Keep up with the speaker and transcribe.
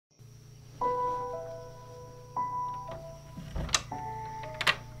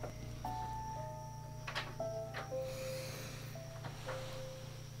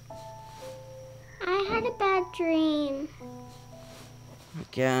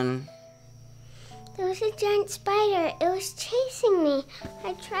again. There was a giant spider. It was chasing me.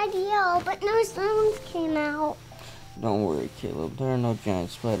 I tried to yell, but no sounds came out. Don't worry, Caleb. There are no giant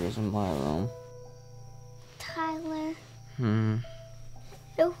spiders in my room. Tyler.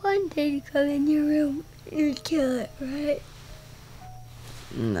 The one day to come in your room, you'd kill it, right?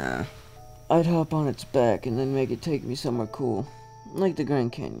 Nah. I'd hop on its back and then make it take me somewhere cool. Like the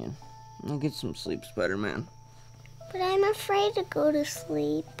Grand Canyon. I'll get some sleep, Spider-Man. But I'm afraid to go to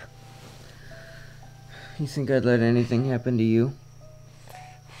sleep. You think I'd let anything happen to you?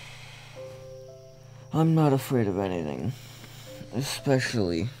 I'm not afraid of anything.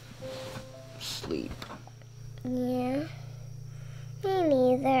 Especially sleep. Yeah. Me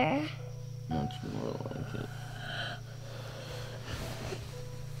neither. That's more like it.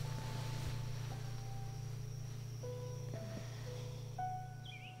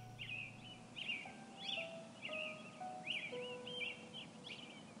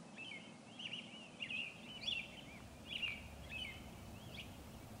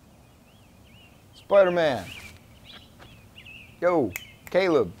 Spider-Man. Yo,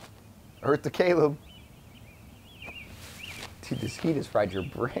 Caleb. Earth to Caleb. Dude, this heat has fried your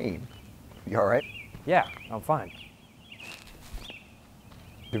brain. You all right? Yeah, I'm fine.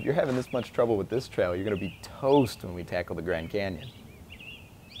 If you're having this much trouble with this trail, you're gonna be toast when we tackle the Grand Canyon.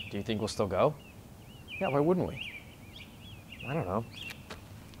 Do you think we'll still go? Yeah, why wouldn't we? I don't know.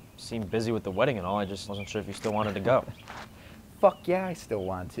 Seemed busy with the wedding and all. I just wasn't sure if you still wanted to go. Fuck yeah, I still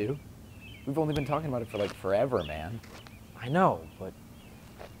want to. We've only been talking about it for like forever, man. I know, but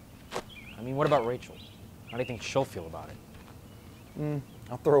I mean, what about Rachel? How do you think she'll feel about it?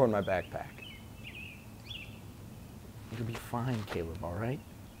 I'll throw her in my backpack. You'll be fine, Caleb, all right?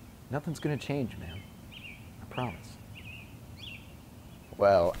 Nothing's gonna change, man. I promise.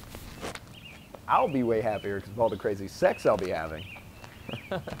 Well, I'll be way happier because of all the crazy sex I'll be having.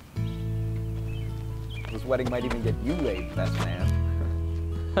 This wedding might even get you laid, best man.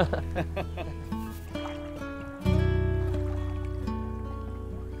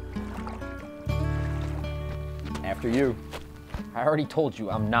 After you. I already told you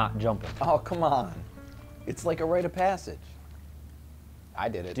I'm not jumping. Oh, come on. It's like a rite of passage. I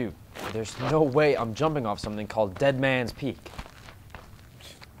did it. Dude, there's no way I'm jumping off something called Dead Man's Peak.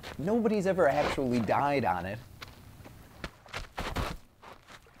 Nobody's ever actually died on it.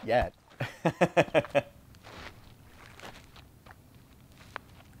 Yet.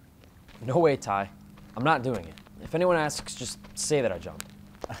 No way, Ty. I'm not doing it. If anyone asks, just say that I jumped.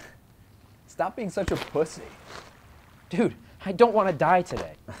 Stop being such a pussy. Dude, I don't want to die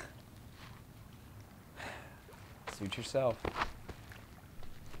today. Suit yourself.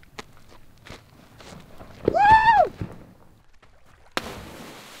 Woo!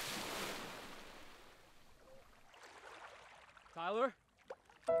 Tyler?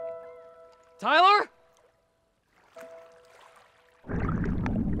 Tyler?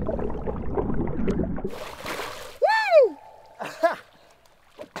 Woo!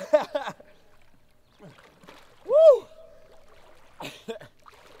 Woo!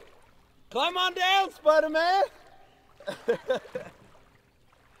 Climb on down, Spider-Man!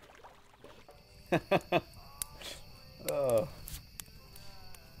 Oh.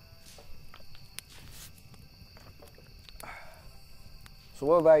 So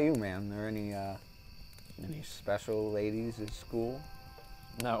what about you, man? There any special ladies at school?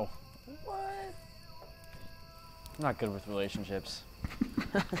 No. What? I'm not good with relationships.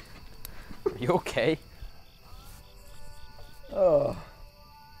 Are you okay? Oh.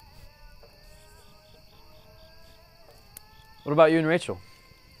 What about you and Rachel?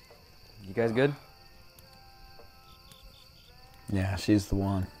 You guys good? Yeah, she's the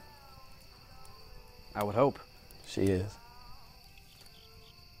one. I would hope. She is.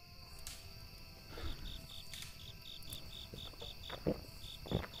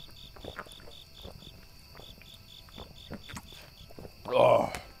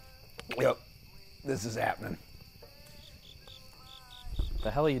 Oh. Yep. This is happening. What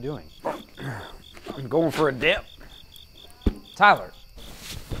the hell are you doing? I'm going for a dip. Tyler.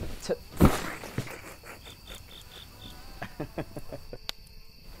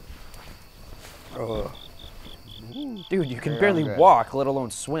 Oh. Dude, you can Yeah, barely I'm good. walk, let alone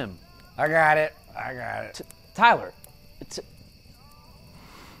swim. I got it. I got it. Tyler.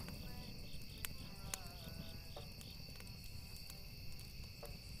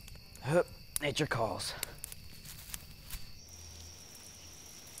 Nature calls.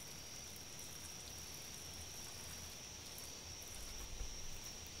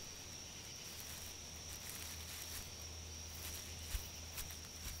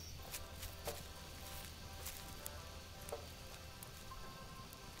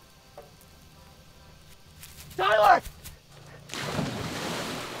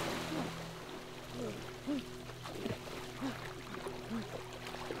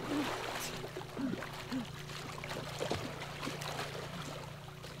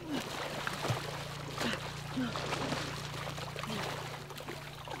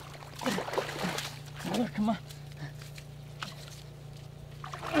 Tyler, come on.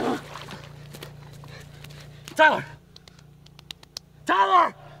 Tyler!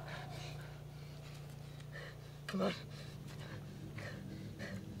 Tyler! Come on.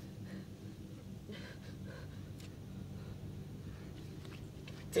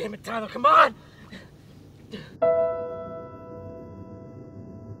 Damn it, Tyler, come on!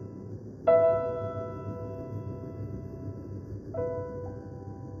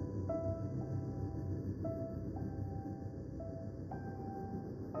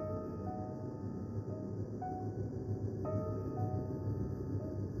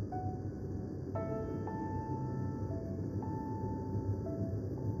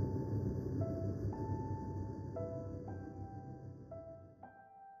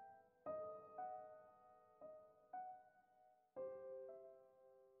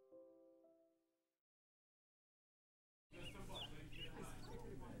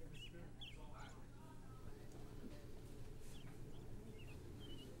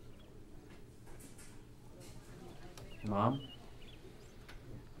 Mom?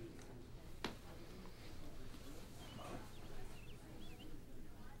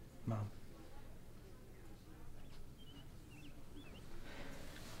 Mom.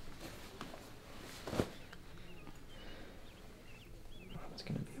 It's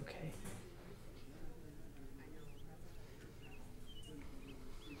gonna be okay.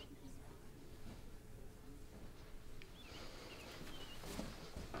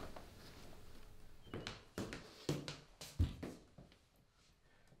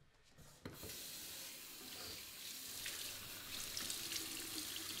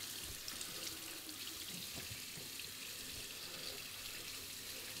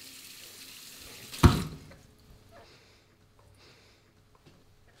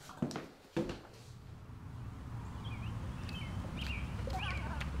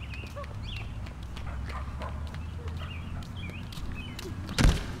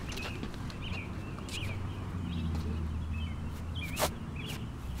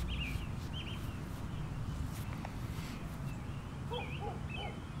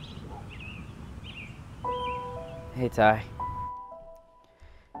 Hey, Ty.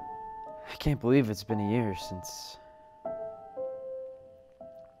 I can't believe it's been a year since...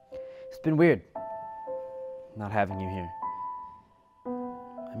 It's been weird not having you here.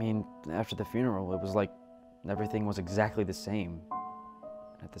 I mean, after the funeral, it was like everything was exactly the same.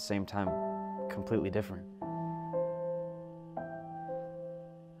 At the same time, completely different.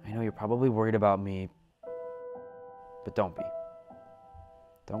 I know you're probably worried about me, but don't be.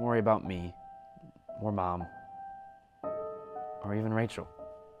 Don't worry about me, or Mom, or even Rachel.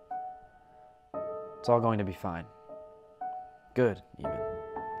 It's all going to be fine. Good, even.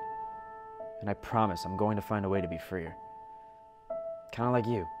 And I promise I'm going to find a way to be freer. Kind of like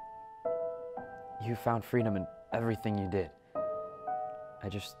you. You found freedom in everything you did. I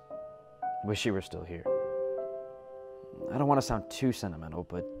just wish you were still here. I don't want to sound too sentimental,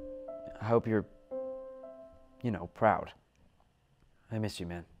 but I hope you're, proud. I miss you,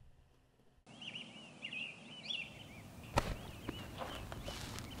 man.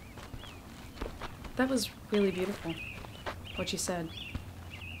 That was really beautiful, what you said.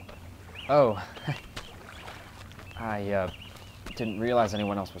 Oh, I didn't realize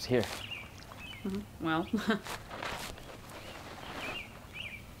anyone else was here. Well,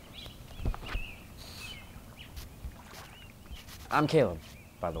 I'm Caleb,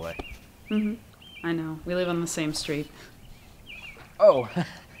 by the way. I know. We live on the same street. Oh,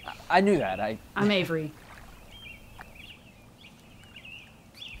 I knew that. I'm Avery.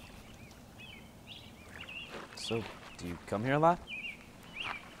 So, do you come here a lot?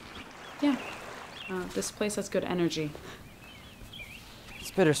 Yeah. This place has good energy.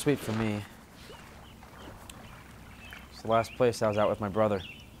 It's bittersweet for me. It's the last place I was out with my brother.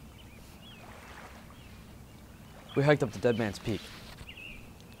 We hiked up the Dead Man's Peak.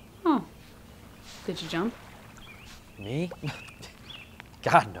 Oh. Did you jump? Me?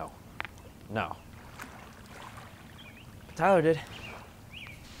 God, no. No. But Tyler did.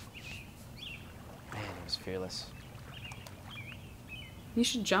 Man, he was fearless. You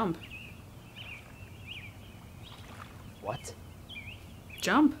should jump. What?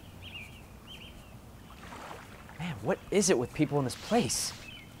 Jump. Man, what is it with people in this place?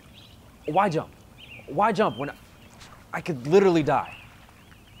 Why jump? Why jump when I could literally die?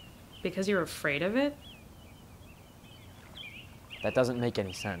 Because you're afraid of it? That doesn't make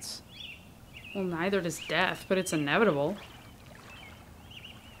any sense. Well, neither does death, but it's inevitable.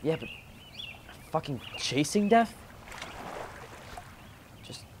 Yeah, but fucking chasing death?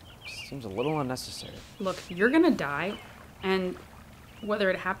 Just seems a little unnecessary. Look, you're gonna die, and whether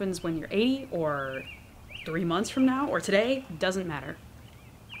it happens when you're 80 or 3 months from now or today, doesn't matter.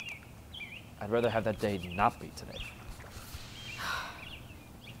 I'd rather have that day not be today.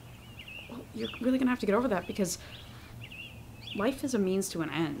 Well, you're really gonna have to get over that because life is a means to an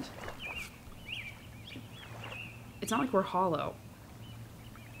end. It's not like we're hollow.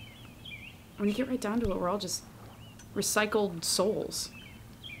 When you get right down to it, we're all just recycled souls.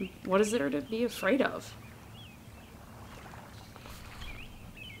 What is there to be afraid of?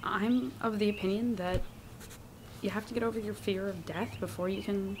 I'm of the opinion that you have to get over your fear of death before you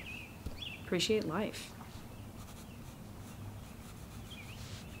can appreciate life.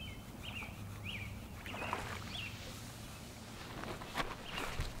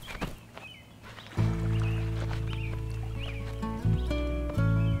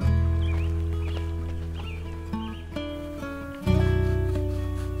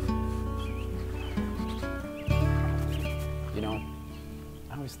 You know,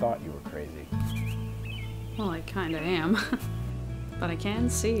 I always thought you were crazy. Well, I kinda am. But I can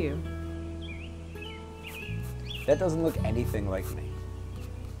see you. That doesn't look anything like me.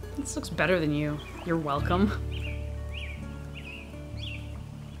 This looks better than you. You're welcome.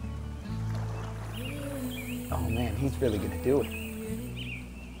 Oh man, he's really gonna do it.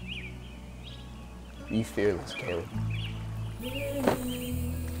 Be fearless, Caleb.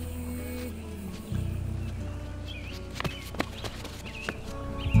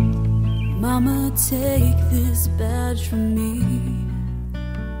 Mama, take this badge from me.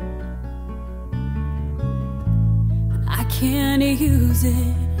 I can't use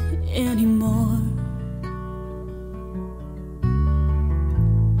it anymore.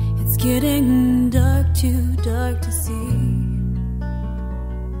 It's getting dark, too dark to see.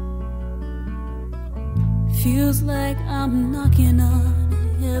 Feels like I'm knocking on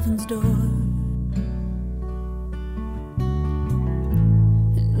heaven's door.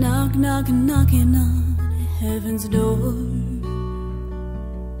 Knock, knock, knocking on heaven's door.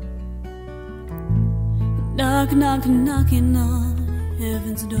 Knock, knock, knocking on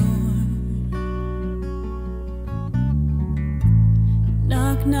heaven's door.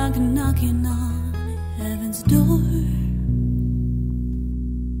 Knock, knock, knocking on heaven's door.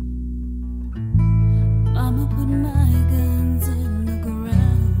 Mama, put my guns in the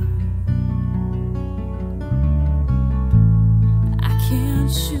ground. I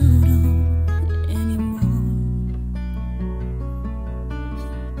can't shoot 'em anymore.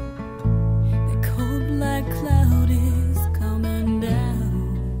 The cold black cloud is coming down.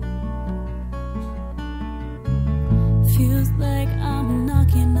 Feels like I'm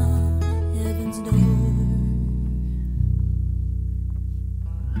knocking on heaven's door.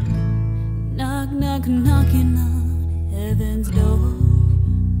 Knock, knock, knocking on heaven's door.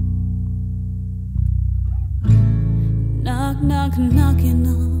 Knock, knock, knocking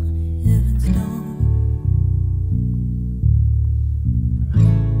on heaven's door.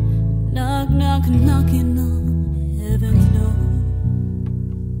 Knock, knock, knocking on heaven's door.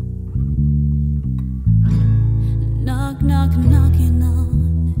 Knock, knock, knock.